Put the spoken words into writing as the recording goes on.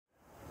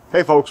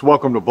Hey folks,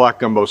 welcome to Black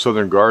Gumbo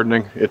Southern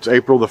Gardening. It's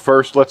April the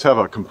 1st. Let's have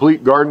a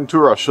complete garden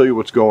tour. I'll show you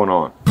what's going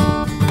on.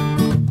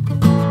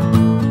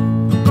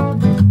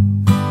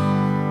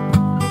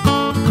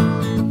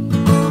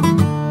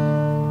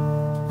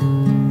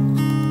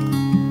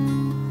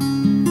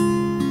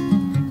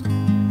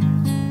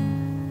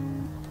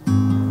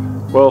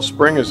 Well,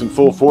 spring is in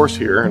full force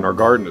here and our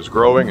garden is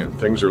growing and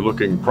things are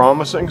looking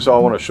promising. So I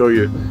want to show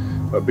you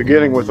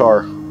beginning with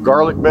our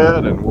garlic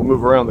bed, and we'll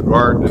move around the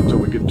garden until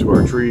we get to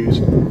our trees,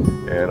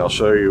 and I'll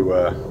show you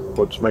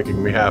what's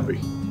making me happy.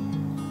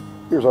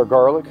 Here's our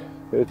garlic.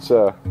 It's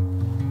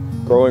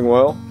growing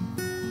well.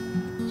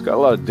 It's got a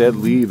lot of dead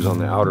leaves on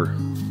the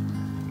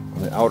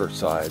outer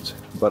sides,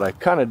 but I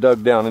kind of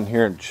dug down in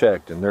here and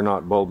checked, and they're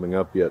not bulbing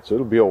up yet, so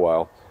it'll be a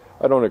while.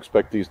 I don't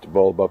expect these to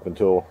bulb up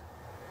until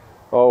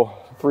 2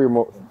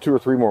 or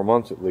 3 more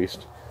months at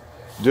least.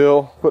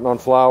 Dill putting on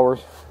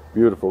flowers,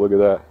 beautiful. Look at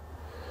that.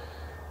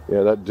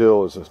 Yeah, that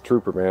dill is a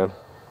trooper, man.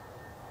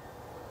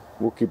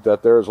 We'll keep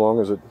that there as long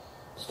as it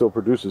still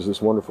produces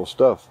this wonderful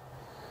stuff.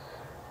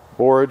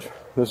 Borage,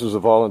 this is a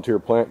volunteer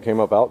plant, came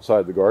up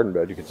outside the garden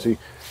bed. You can see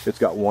it's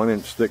got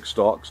 1-inch thick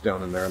stalks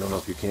down in there. I don't know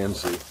if you can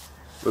see.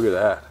 Look at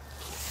that.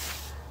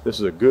 This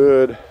is a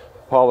good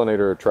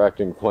pollinator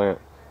attracting plant.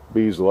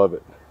 Bees love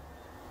it.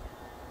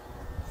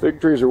 Fig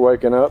trees are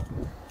waking up.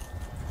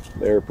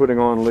 They're putting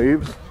on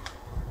leaves.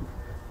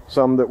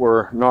 Some that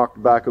were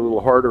knocked back a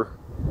little harder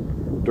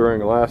during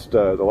the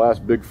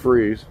last big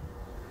freeze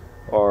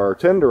are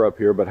tender up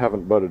here but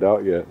haven't budded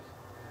out yet.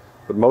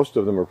 But most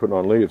of them are putting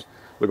on leaves.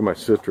 Look at my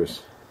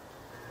citrus.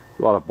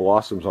 A lot of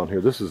blossoms on here.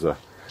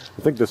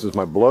 I think this is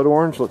my blood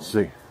orange. Let's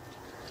see.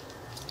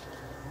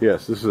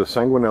 Yes, this is a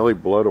sanguinelli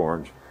blood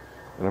orange.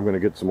 And I'm going to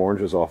get some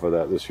oranges off of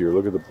that this year.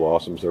 Look at the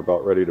blossoms. They're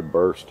about ready to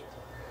burst.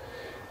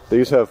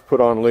 These have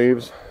put on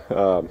leaves.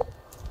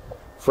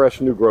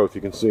 Fresh new growth.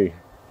 You can see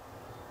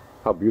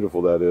how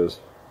beautiful that is.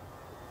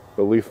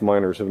 The leaf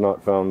miners have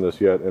not found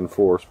this yet in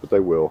force, but they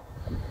will.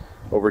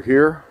 Over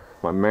here,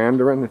 my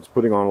mandarin, it's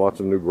putting on lots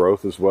of new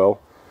growth as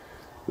well.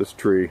 This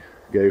tree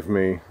gave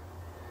me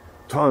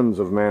tons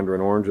of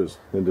mandarin oranges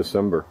in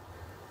December,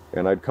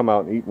 and I'd come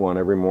out and eat one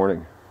every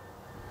morning.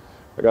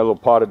 I got a little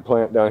potted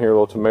plant down here, a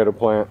little tomato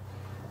plant.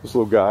 This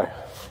little guy,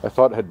 I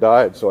thought it had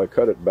died, so I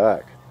cut it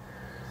back.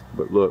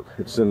 But look,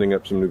 it's sending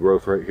up some new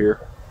growth right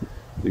here.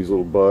 These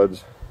little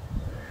buds.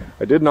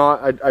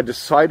 I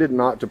decided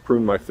not to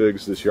prune my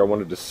figs this year. I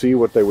wanted to see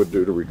what they would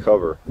do to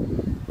recover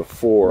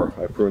before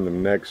I prune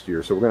them next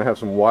year. So we're going to have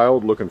some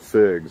wild looking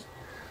figs.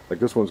 Like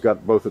this one's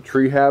got both a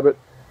tree habit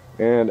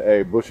and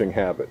a bushing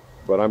habit.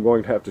 But I'm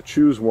going to have to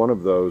choose one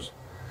of those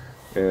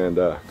and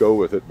go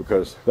with it,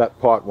 because that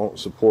pot won't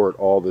support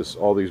all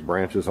these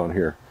branches on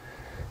here.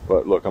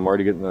 But look, I'm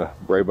already getting the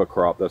Breba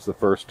crop. That's the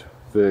first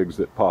figs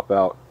that pop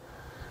out.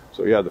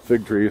 So yeah, the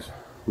fig trees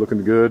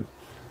looking good,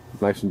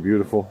 nice and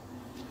beautiful.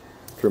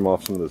 Trim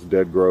off some of this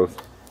dead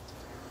growth,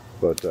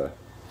 but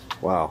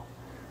wow,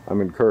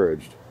 I'm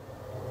encouraged.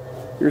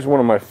 Here's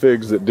one of my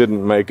figs that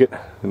didn't make it,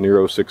 the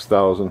Nero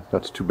 6000.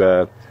 That's too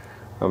bad.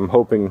 I'm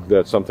hoping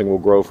that something will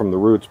grow from the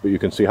roots, but you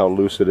can see how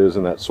loose it is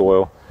in that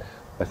soil.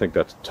 I think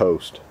that's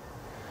toast.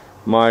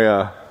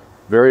 My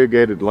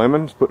variegated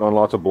lemons putting on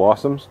lots of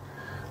blossoms.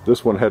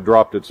 This one had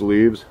dropped its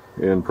leaves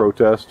in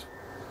protest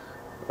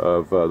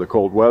of the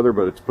cold weather,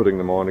 but it's putting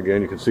them on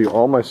again. You can see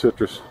all my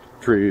citrus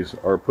trees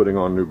are putting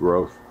on new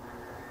growth,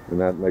 and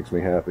that makes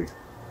me happy.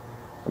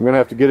 I'm going to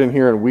have to get in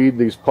here and weed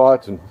these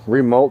pots and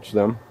remulch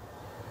them,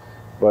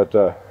 but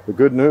the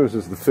good news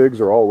is the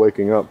figs are all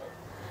waking up,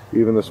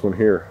 even this one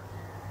here.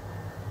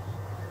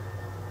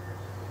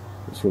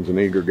 This one's an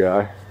eager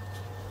guy.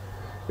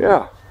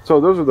 Yeah, so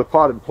those are the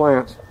potted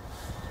plants.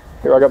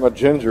 Here I got my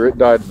ginger. It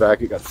died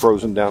back. It got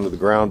frozen down to the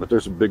ground, but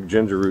there's a big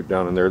ginger root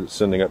down in there that's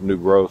sending up new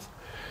growth.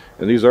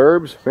 And these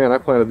herbs, man, I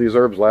planted these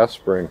herbs last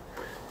spring,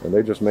 and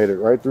they just made it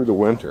right through the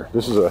winter.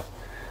 This is a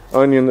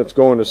onion that's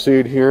going to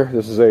seed here.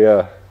 This is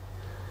an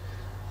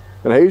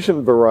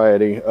Asian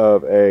variety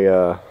of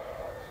a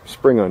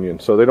spring onion,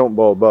 so they don't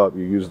bulb up.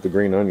 You use the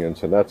green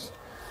onions, and that's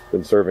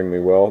been serving me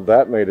well.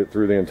 That made it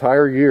through the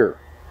entire year.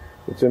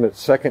 It's in its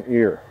second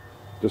year.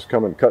 Just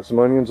come and cut some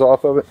onions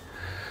off of it.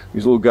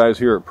 These little guys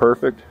here are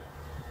perfect.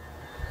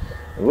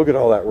 And look at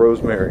all that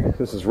rosemary.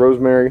 This is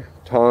rosemary,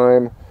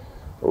 thyme,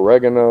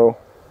 oregano.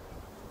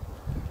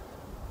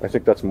 I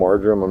think that's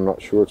marjoram. I'm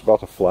not sure. It's about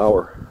to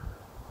flower.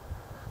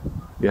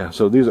 Yeah,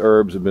 so these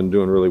herbs have been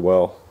doing really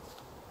well.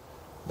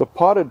 The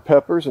potted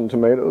peppers and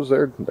tomatoes,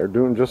 they're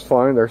doing just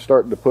fine. They're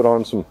starting to put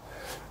on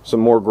some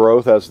more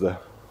growth as the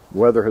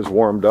weather has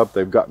warmed up.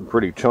 They've gotten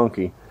pretty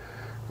chunky,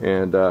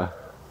 and we're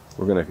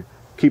going to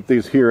keep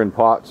these here in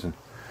pots and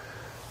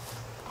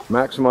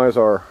maximize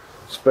our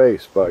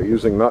space by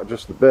using not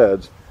just the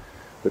beds,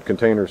 but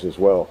containers as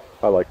well.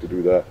 I like to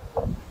do that.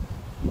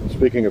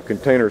 Speaking of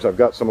containers, I've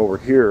got some over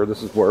here.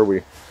 This is where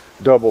we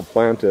double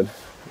planted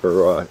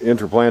or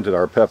interplanted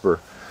our pepper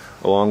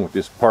along with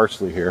this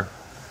parsley here.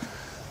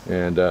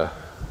 And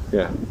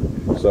yeah,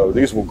 so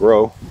these will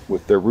grow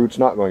with their roots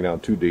not going down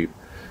too deep.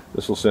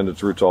 This will send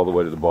its roots all the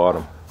way to the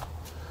bottom.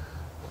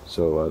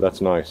 So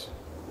that's nice.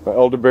 My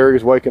elderberry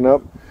is waking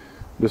up.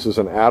 This is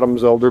an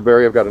Adams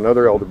elderberry. I've got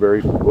another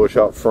elderberry bush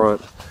out front.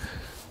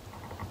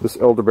 This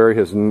elderberry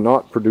has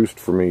not produced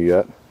for me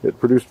yet. It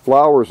produced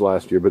flowers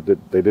last year, but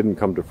they didn't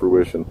come to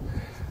fruition.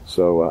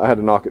 So I had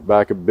to knock it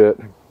back a bit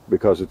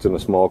because it's in a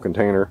small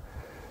container.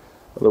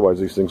 Otherwise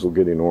these things will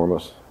get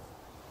enormous.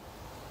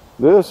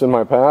 This in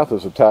my path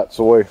is a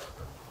tatsoi,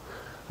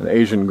 an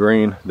Asian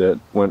green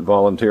that went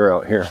volunteer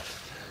out here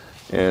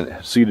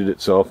and seeded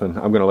itself, and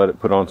I'm going to let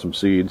it put on some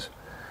seeds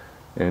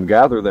and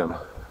gather them.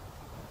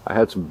 I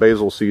had some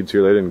basil seeds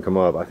here. They didn't come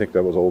up. I think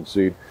that was old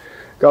seed.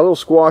 Got a little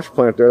squash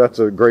plant there. That's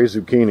a gray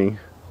zucchini.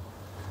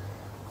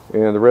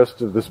 And the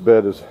rest of this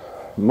bed is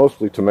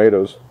mostly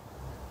tomatoes,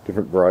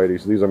 different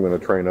varieties. These I'm going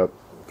to train up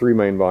 3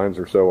 main vines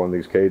or so on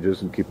these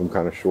cages and keep them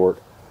kind of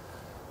short.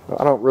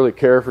 I don't really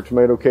care for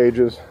tomato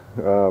cages,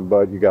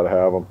 but you got to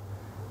have them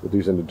with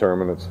these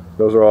indeterminates.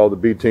 Those are all the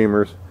bee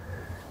teamers.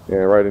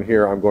 And right in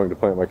here I'm going to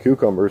plant my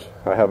cucumbers.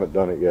 I haven't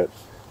done it yet.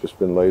 Just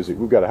been lazy.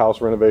 We've got a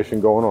house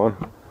renovation going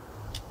on.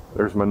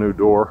 There's my new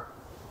door.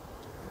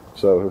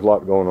 So there's a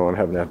lot going on. I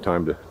haven't had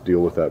time to deal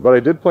with that. But I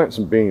did plant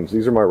some beans.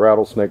 These are my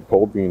rattlesnake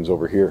pole beans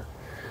over here.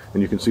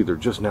 And you can see they're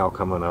just now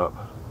coming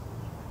up.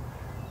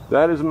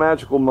 That is a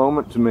magical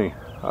moment to me.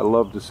 I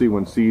love to see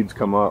when seeds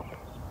come up.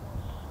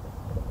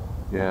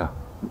 Yeah,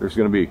 there's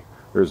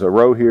a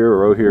row here, a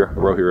row here, a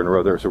row here, and a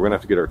row there. So we're going to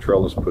have to get our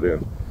trellis put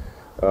in.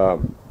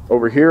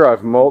 Over here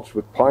I've mulched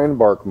with pine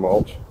bark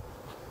mulch.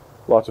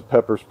 Lots of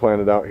peppers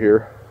planted out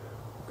here.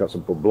 Got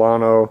some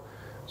poblano,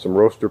 some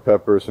roaster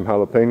peppers, some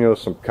jalapenos,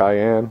 some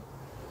cayenne,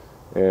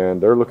 and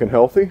they're looking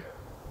healthy.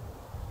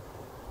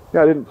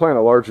 Yeah, I didn't plant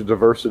a large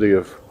diversity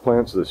of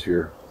plants this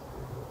year.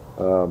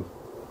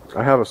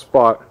 I have a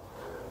spot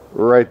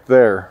right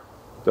there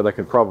that I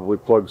can probably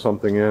plug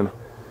something in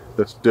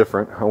that's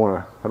different. I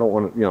don't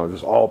want to, you know,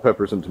 just all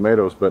peppers and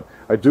tomatoes, but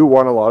I do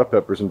want a lot of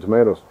peppers and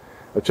tomatoes.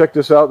 Check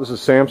this out. This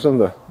is Samson,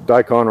 the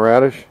daikon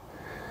radish.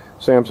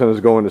 Samson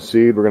is going to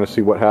seed. We're going to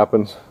see what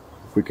happens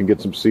if we can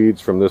get some seeds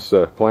from this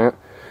plant.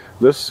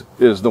 This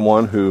is the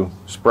one who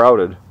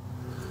sprouted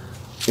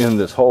in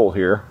this hole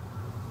here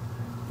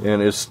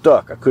and is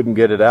stuck. I couldn't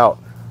get it out.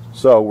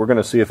 So we're going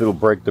to see if it'll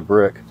break the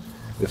brick,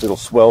 if it'll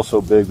swell so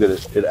big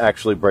that it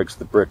actually breaks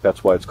the brick.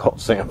 That's why it's called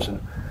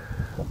Samson.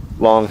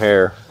 Long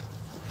hair,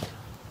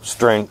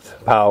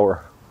 strength,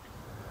 power.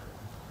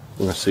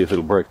 We're going to see if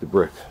it'll break the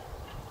brick.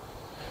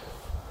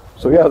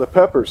 So yeah, the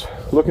peppers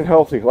looking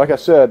healthy. Like I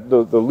said,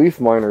 the leaf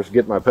miners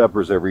get my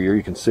peppers every year.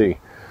 You can see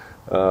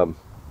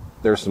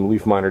there's some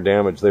leaf miner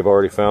damage. They've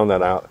already found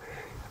that out.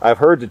 I've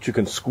heard that you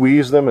can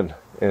squeeze them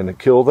and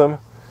kill them.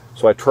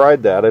 So I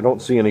tried that. I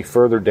don't see any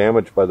further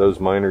damage by those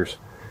miners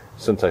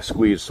since I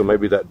squeezed. So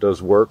maybe that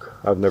does work.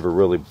 I've never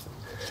really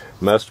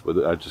messed with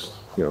it. I just,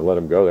 you know, let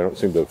them go. They don't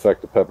seem to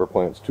affect the pepper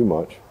plants too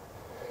much.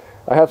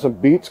 I have some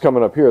beets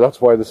coming up here.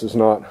 That's why this is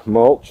not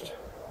mulched.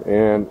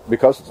 And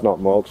because it's not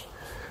mulched,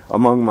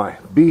 among my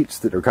beets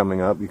that are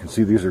coming up, you can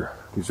see these are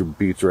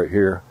beets right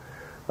here.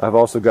 I've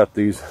also got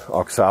these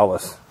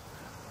oxalis,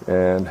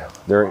 and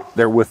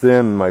they're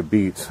within my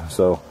beets,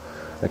 so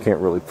I can't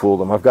really pull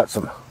them. I've got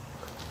some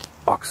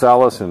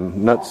oxalis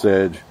and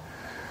nutsedge.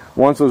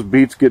 Once those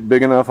beets get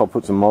big enough, I'll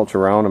put some mulch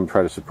around them and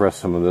try to suppress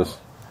some of this.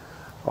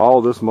 All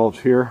of this mulch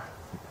here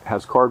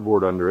has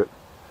cardboard under it,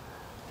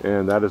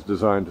 and that is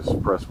designed to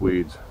suppress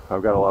weeds.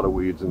 I've got a lot of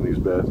weeds in these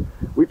beds.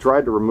 We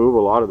tried to remove a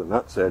lot of the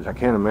nutsedge. I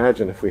can't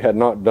imagine if we had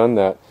not done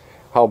that,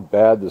 how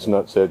bad this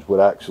nutsedge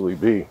would actually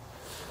be.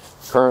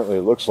 Currently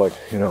it looks like,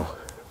 you know,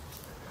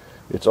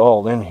 it's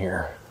all in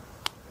here.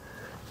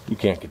 You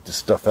can't get this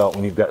stuff out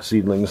when you've got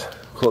seedlings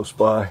close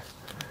by.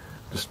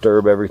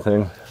 Disturb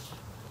everything.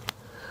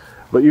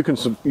 But you can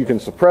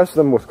suppress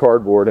them with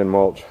cardboard and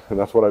mulch, and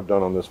that's what I've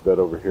done on this bed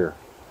over here.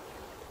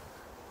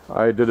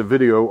 I did a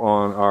video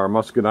on our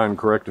muscadine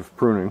corrective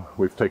pruning.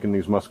 We've taken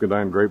these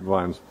muscadine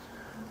grapevines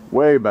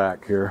way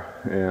back here,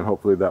 and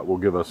hopefully that will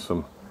give us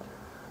some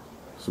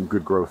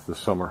good growth this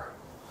summer.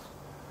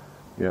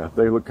 Yeah,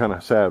 they look kind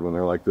of sad when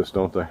they're like this,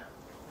 don't they?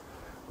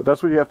 But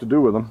that's what you have to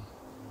do with them.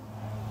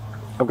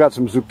 I've got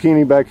some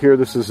zucchini back here.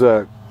 This is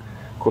a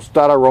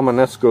Costata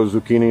Romanesco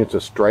zucchini. It's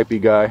a stripy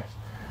guy.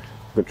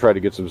 I'm going to try to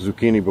get some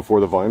zucchini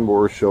before the vine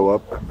borers show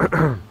up.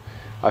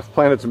 I've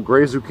planted some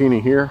gray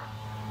zucchini here.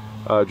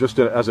 Just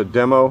as a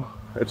demo.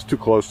 It's too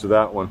close to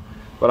that one,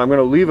 but I'm going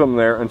to leave them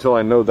there until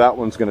I know that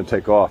one's going to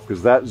take off,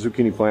 because that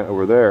zucchini plant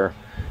over there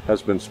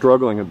has been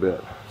struggling a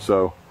bit.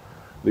 So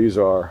these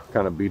are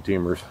kind of bee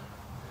teamers,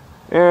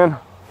 and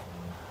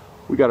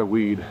we got a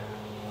weed.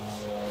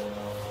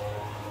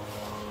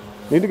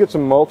 Need to get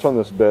some mulch on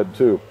this bed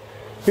too.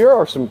 Here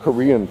are some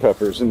Korean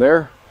peppers, and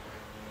they're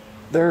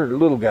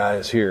little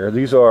guys here.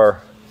 These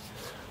are,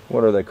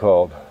 what are they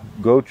called?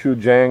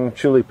 Gochujang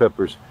chili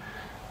peppers.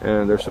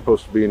 And they're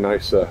supposed to be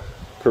nice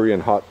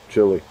Korean hot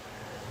chili,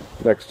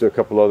 next to a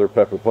couple other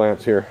pepper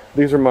plants here.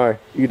 These are my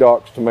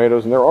Edox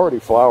tomatoes, and they're already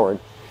flowering.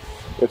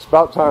 It's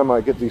about time I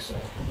get these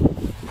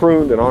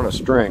pruned and on a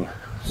string.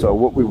 So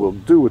what we will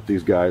do with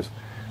these guys,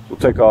 we'll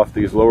take off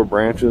these lower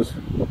branches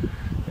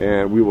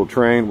and we will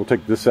train. We'll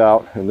take this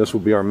out, and this will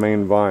be our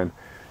main vine.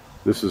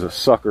 This is a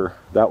sucker.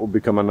 That will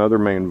become another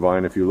main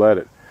vine if you let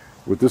it.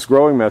 With this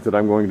growing method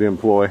I'm going to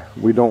employ,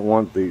 we don't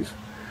want these.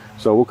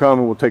 So we'll come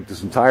and we'll take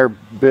this entire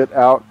bit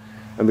out,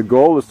 and the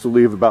goal is to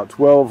leave about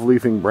 12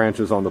 leafing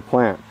branches on the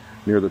plant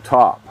near the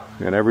top,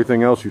 and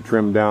everything else you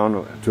trim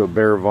down to a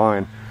bare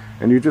vine,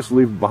 and you just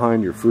leave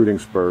behind your fruiting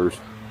spurs.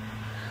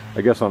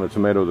 I guess on a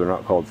tomato they're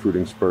not called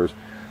fruiting spurs,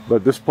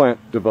 but this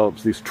plant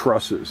develops these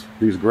trusses,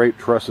 these great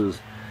trusses,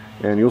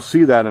 and you'll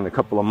see that in a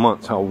couple of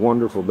months how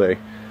wonderful they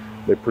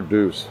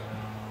produce.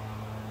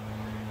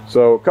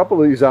 So a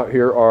couple of these out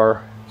here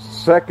are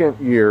second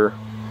year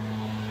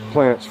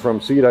plants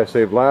from seed I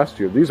saved last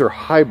year. These are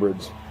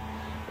hybrids,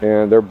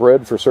 and they're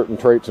bred for certain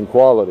traits and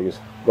qualities,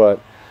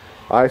 but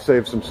I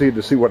saved some seed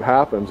to see what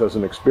happens as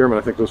an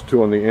experiment. I think those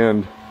two on the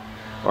end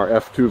are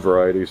F2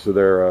 varieties, so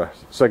they're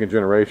second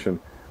generation.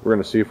 We're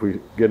going to see if we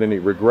get any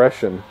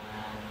regression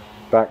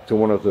back to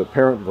one of the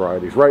parent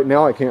varieties. Right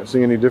now I can't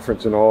see any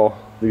difference in all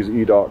these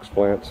edox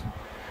plants.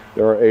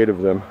 There are 8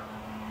 of them.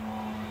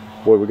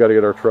 Boy, we got to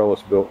get our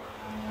trellis built.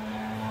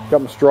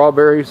 Got my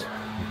strawberries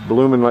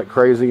blooming like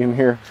crazy in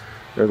here.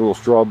 There's a little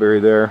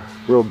strawberry there,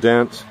 real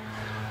dense.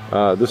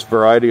 This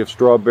variety of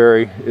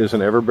strawberry is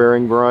an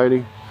everbearing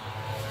variety.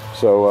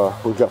 So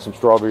we've got some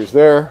strawberries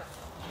there.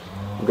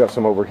 We've got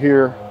some over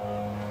here.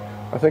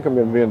 I think I'm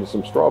going to be into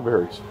some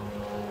strawberries.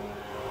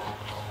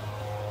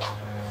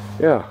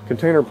 Yeah,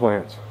 container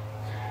plants.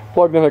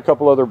 Plugged in a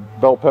couple other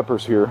bell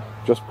peppers here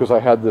just because I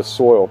had this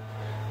soil.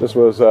 This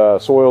was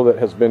soil that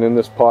has been in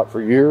this pot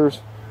for years,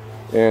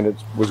 and it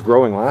was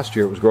growing last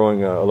year. It was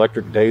growing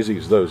electric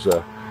daisies, those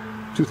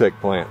toothache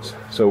plants.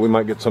 So we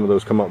might get some of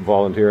those come up and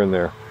volunteer in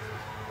there.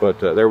 But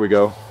there we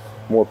go,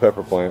 more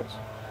pepper plants.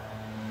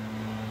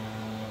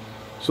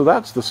 So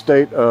that's the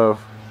state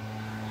of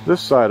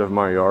this side of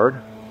my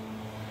yard.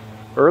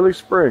 Early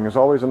spring is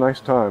always a nice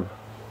time.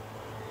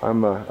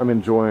 I'm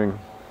enjoying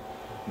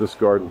this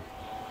garden.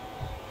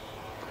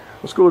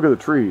 Let's go look at the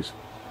trees.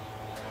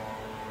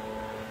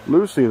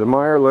 Lucy, the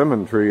Meyer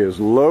lemon tree, is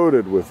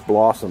loaded with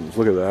blossoms.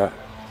 Look at that.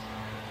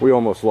 We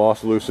almost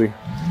lost Lucy.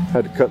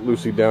 Had to cut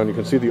Lucy down. You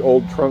can see the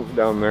old trunk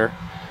down there,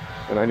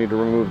 and I need to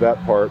remove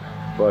that part.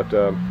 But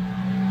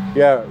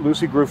yeah,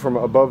 Lucy grew from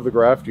above the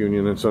graft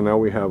union, and so now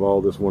we have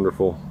all this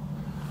wonderful,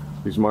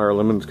 these Meyer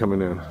lemons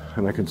coming in.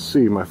 And I can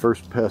see my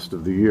first pest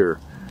of the year,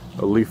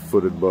 a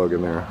leaf-footed bug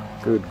in there.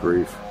 Good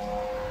grief.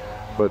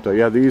 But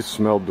yeah, these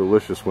smelled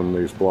delicious when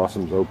these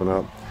blossoms open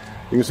up.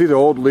 You can see the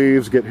old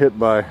leaves get hit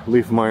by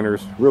leaf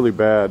miners really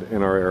bad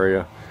in our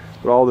area.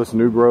 But all this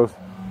new growth,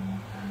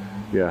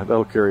 yeah,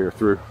 that'll carry her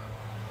through.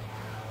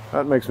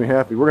 That makes me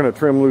happy. We're going to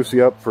trim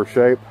Lucy up for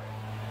shape.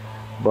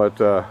 But,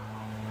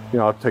 you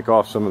know, I'll take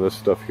off some of this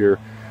stuff here.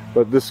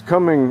 But this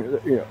coming,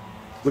 you know,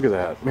 look at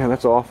that. Man,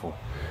 that's awful.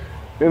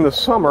 In the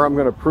summer, I'm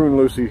going to prune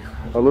Lucy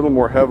a little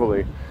more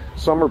heavily.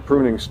 Summer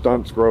pruning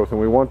stunts growth,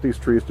 and we want these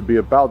trees to be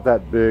about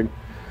that big.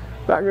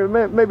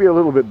 Maybe a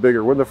little bit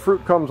bigger. When the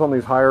fruit comes on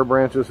these higher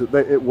branches,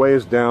 it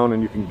weighs down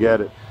and you can get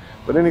it.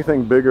 But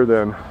anything bigger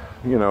than,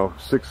 you know,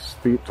 6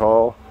 feet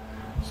tall,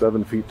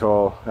 7 feet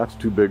tall, that's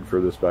too big for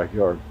this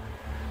backyard.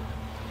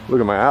 Look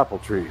at my apple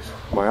trees.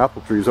 My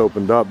apple trees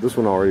opened up. This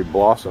one already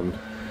blossomed.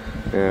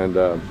 And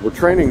we're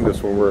training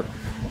this one. We're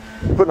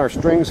putting our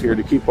strings here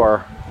to keep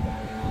our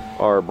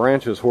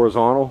branches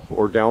horizontal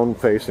or down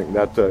facing.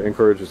 That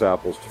encourages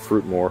apples to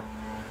fruit more.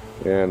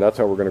 And that's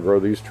how we're going to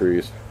grow these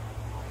trees.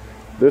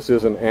 This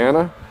is an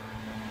Anna.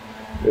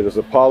 It is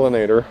a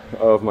pollinator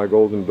of my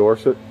golden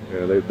Dorset.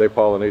 And they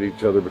pollinate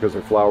each other because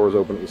their flowers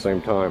open at the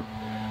same time.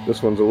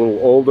 This one's a little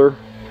older.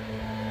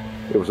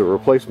 It was a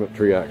replacement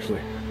tree,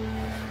 actually.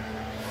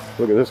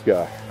 Look at this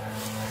guy.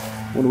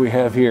 What do we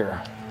have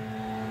here?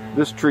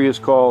 This tree is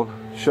called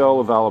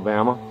Shell of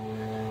Alabama.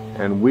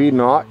 And we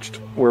notched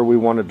where we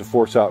wanted to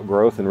force out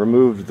growth and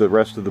removed the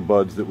rest of the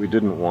buds that we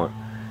didn't want.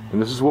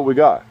 And this is what we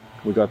got.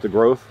 We got the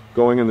growth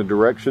going in the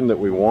direction that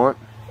we want.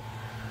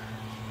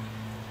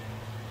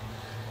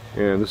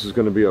 And this is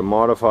going to be a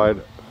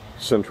modified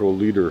central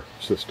leader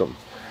system.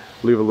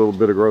 Leave a little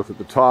bit of growth at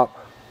the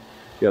top.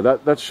 Yeah,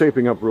 that's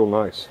shaping up real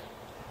nice.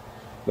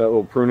 That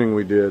little pruning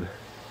we did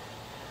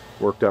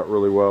worked out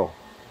really well.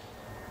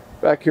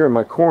 Back here in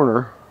my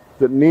corner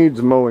that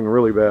needs mowing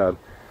really bad,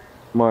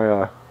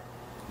 my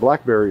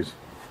blackberries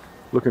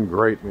looking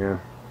great, man.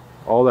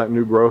 All that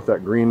new growth,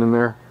 that green in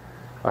there.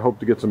 I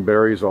hope to get some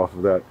berries off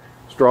of that.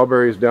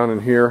 Strawberries down in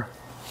here,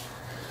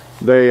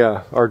 they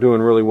are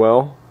doing really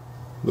well.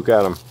 Look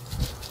at them,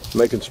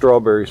 making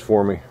strawberries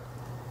for me.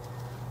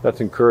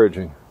 That's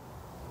encouraging.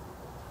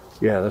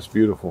 Yeah, that's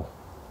beautiful.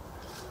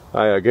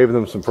 I gave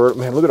them some fertilizer.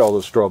 Man, look at all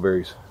those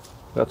strawberries.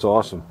 That's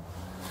awesome.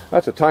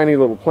 That's a tiny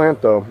little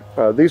plant, though.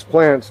 These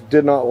plants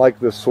did not like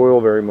this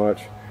soil very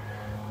much.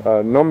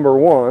 Number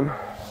one,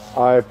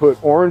 I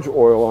put orange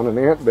oil on an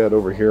ant bed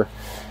over here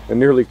and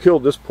nearly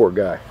killed this poor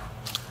guy.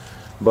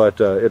 But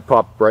it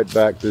popped right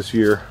back this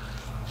year.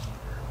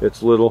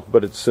 It's little,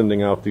 but it's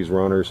sending out these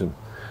runners and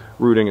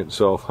rooting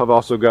itself. I've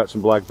also got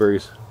some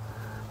blackberries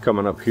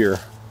coming up here.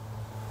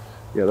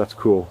 Yeah, that's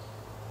cool.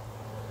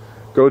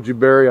 Goji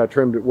berry, I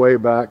trimmed it way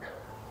back,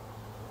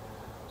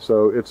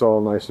 so it's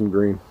all nice and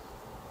green.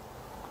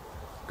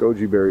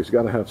 Goji berries,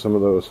 got to have some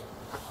of those.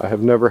 I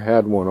have never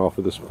had one off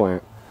of this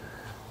plant.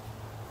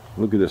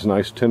 Look at this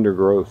nice tender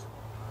growth.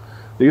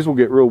 These will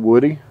get real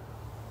woody,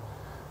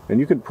 and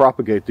you can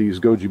propagate these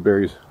goji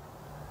berries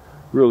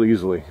real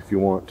easily if you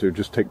want to.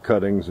 Just take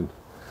cuttings and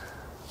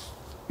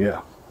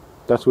yeah,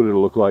 that's what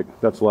it'll look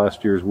like. That's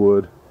last year's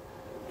wood.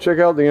 Check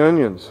out the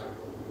onions.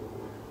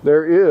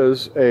 There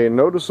is a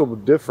noticeable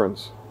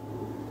difference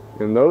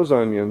in those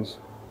onions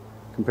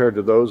compared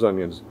to those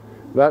onions.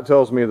 That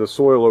tells me the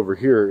soil over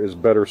here is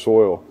better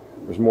soil.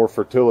 There's more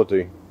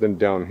fertility than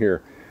down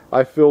here.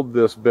 I filled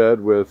this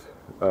bed with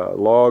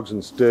logs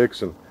and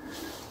sticks and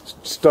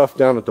stuff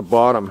down at the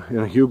bottom in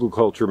a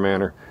hugelkultur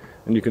manner,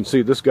 and you can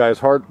see this guy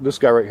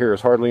right here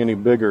is hardly any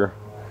bigger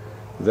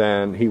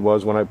than he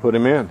was when I put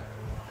him in.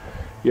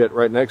 Yet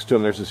right next to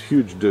him there's this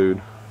huge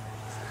dude,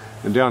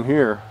 and down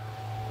here,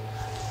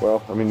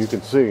 well, I mean, you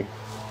can see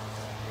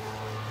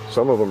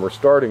some of them are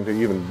starting to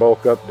even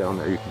bulk up down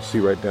there. You can see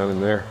right down in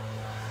there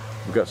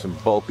we've got some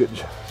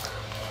bulkage.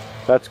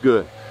 That's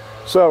good.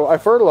 So I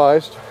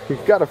fertilized.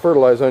 You've got to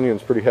fertilize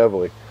onions pretty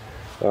heavily.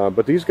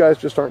 But these guys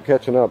just aren't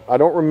catching up. I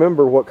don't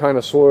remember what kind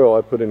of soil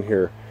I put in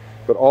here,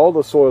 but all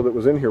the soil that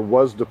was in here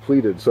was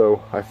depleted.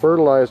 So I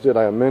fertilized it,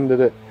 I amended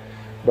it,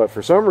 but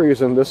for some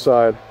reason this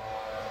side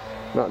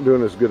not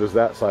doing as good as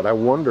that side. I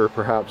wonder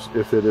perhaps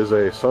if it is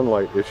a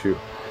sunlight issue.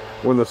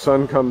 When the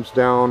sun comes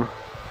down,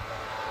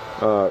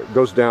 it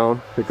goes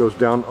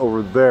down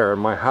over there,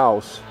 and my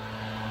house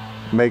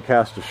may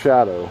cast a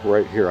shadow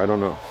right here. I don't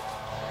know.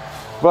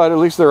 But at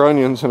least they're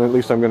onions, and at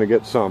least I'm going to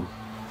get some.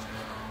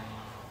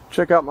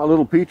 Check out my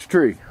little peach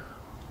tree.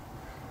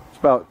 It's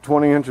about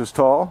 20 inches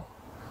tall.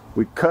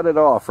 We cut it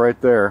off right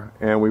there,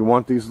 and we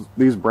want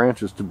these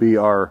branches to be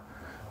our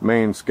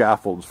main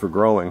scaffolds for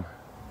growing.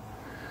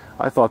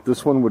 I thought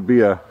this one would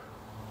be a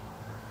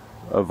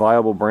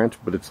viable branch,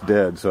 but it's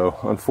dead, so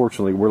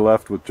unfortunately we're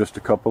left with just a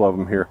couple of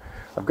them here.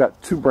 I've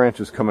got 2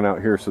 branches coming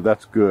out here, so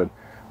that's good.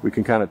 We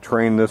can kind of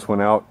train this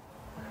one out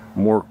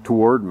more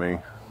toward me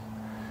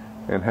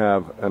and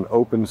have an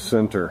open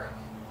center.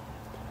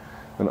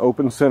 An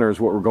open center is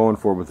what we're going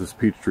for with this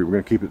peach tree. We're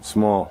going to keep it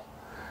small.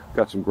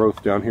 Got some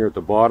growth down here at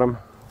the bottom.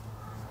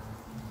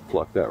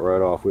 Pluck that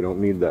right off. We don't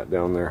need that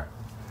down there.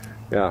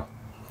 Yeah,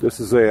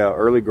 this is a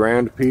early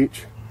grand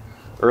peach.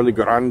 Early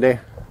grande.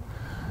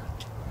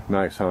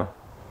 Nice, huh?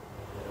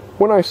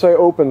 When I say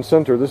open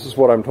center, this is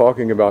what I'm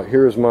talking about.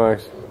 Here's my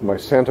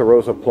Santa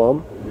Rosa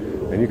plum,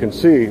 and you can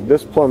see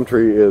this plum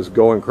tree is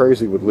going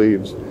crazy with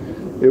leaves.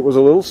 It was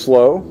a little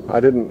slow. I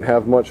didn't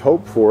have much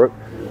hope for it.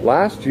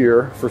 Last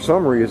year, for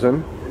some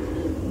reason,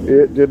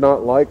 it did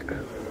not like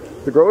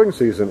the growing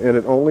season, and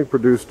it only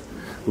produced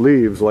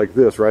leaves like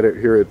this right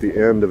here at the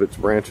end of its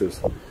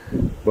branches.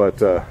 But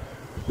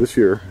this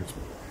year,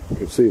 you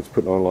can see it's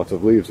putting on lots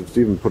of leaves. It's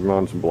even putting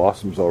on some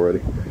blossoms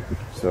already.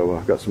 So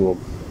I've got some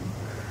little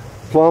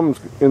plums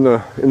in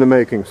the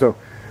making. So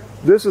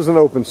this is an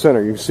open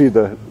center. You can see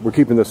we're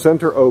keeping the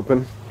center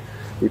open.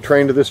 We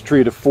trained this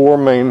tree to 4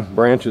 main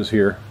branches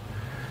here,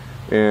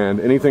 and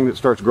anything that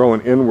starts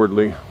growing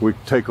inwardly we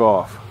take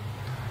off.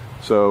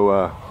 So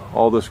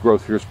all this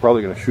growth here is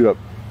probably going to shoot up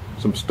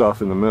some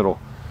stuff in the middle.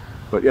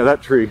 But yeah,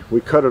 that tree,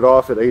 we cut it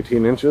off at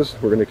 18 inches.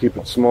 We're going to keep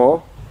it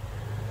small.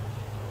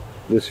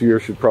 This year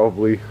should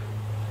probably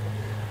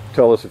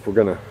tell us if we're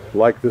going to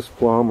like this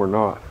plum or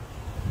not.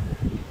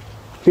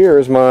 Here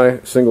is my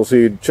single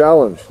seed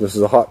challenge. This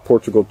is a hot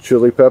Portugal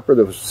chili pepper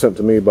that was sent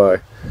to me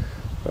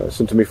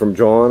from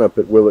John up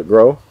at Will It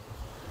Grow.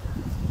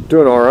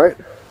 Doing all right.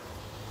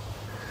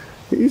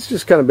 He's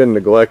just kind of been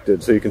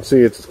neglected, so you can see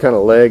it's kind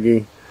of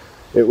leggy.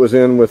 It was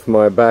in with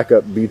my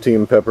backup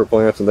B-team pepper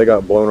plants, and they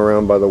got blown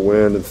around by the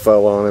wind and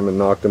fell on him and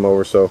knocked him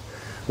over. So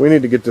we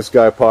need to get this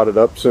guy potted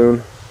up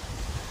soon.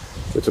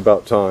 It's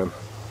about time.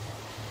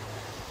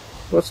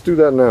 Let's do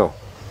that now.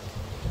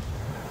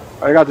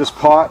 I got this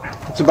pot.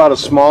 It's about as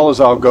small as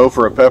I'll go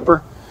for a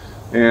pepper,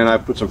 and I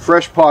put some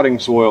fresh potting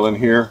soil in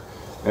here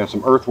and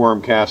some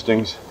earthworm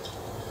castings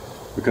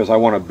because I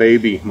want to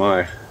baby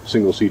my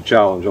single seed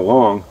challenge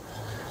along.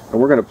 And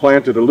we're going to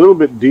plant it a little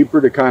bit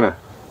deeper to kind of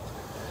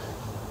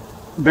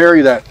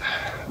bury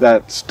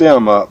that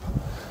stem up,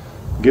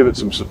 give it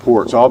some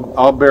support. So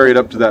I'll bury it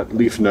up to that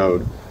leaf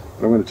node.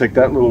 I'm going to take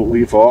that little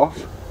leaf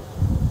off.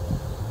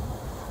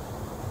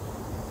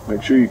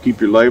 Make sure you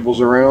keep your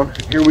labels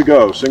around. Here we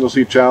go, single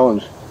seed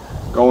challenge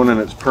going in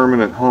its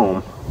permanent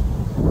home.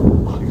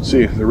 You can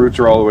see the roots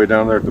are all the way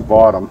down there at the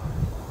bottom,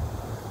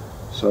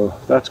 so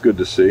that's good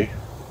to see.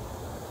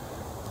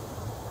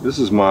 This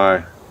is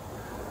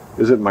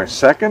it my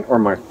second or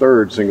my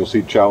third single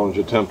seed challenge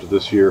attempt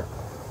this year?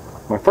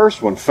 My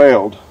first one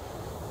failed.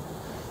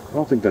 I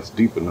don't think that's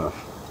deep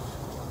enough,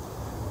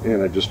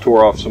 and I just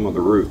tore off some of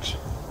the roots.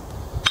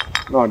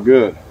 Not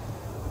good.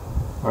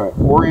 Alright,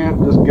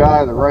 orient this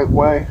guy the right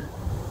way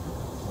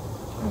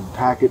and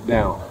pack it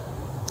down.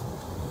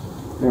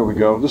 There we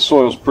go. This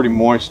soil's pretty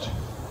moist,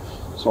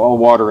 so I'll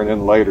water it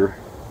in later.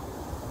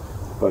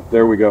 But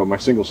there we go, my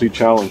single seed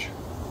challenge.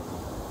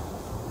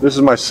 This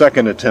is my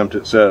second attempt,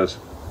 it says.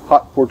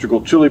 Hot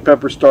Portugal chili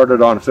pepper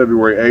started on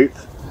February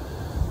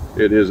 8th.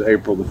 It is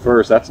April the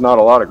 1st. That's not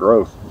a lot of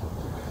growth.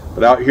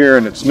 But out here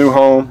in its new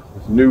home,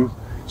 new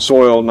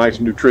soil, nice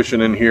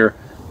nutrition in here,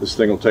 this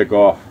thing will take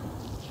off.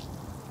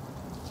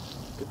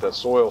 Get that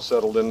soil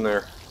settled in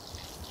there.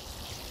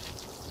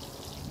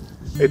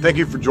 Hey, thank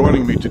you for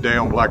joining me today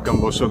on Black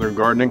Gumbo Southern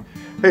Gardening.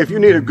 Hey, if you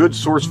need a good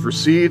source for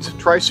seeds,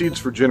 try Seeds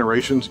for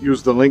Generations.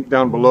 Use the link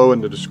down below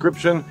in the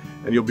description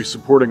and you'll be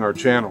supporting our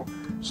channel.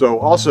 So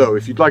also,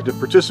 if you'd like to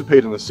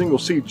participate in the single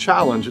seed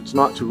challenge, it's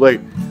not too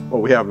late.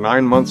 Well, we have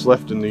 9 months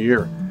left in the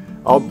year.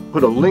 I'll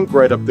put a link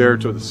right up there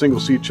to the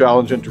single seed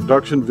challenge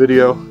introduction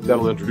video.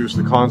 That'll introduce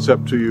the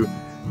concept to you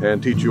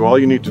and teach you all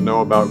you need to know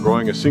about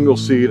growing a single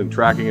seed and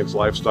tracking its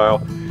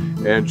lifestyle,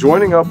 and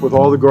joining up with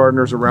all the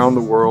gardeners around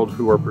the world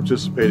who are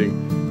participating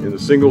in the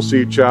single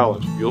seed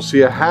challenge. You'll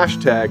see a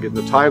hashtag in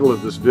the title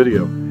of this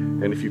video,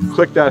 and if you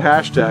click that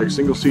hashtag,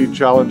 Single Seed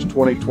Challenge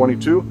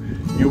 2022,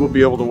 you will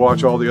be able to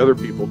watch all the other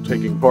people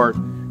taking part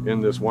in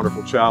this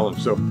wonderful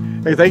challenge. So,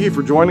 hey, thank you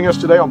for joining us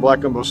today on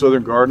Black Gumbo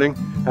Southern Gardening.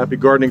 Happy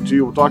gardening to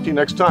you. We'll talk to you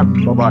next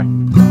time.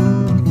 Bye-bye.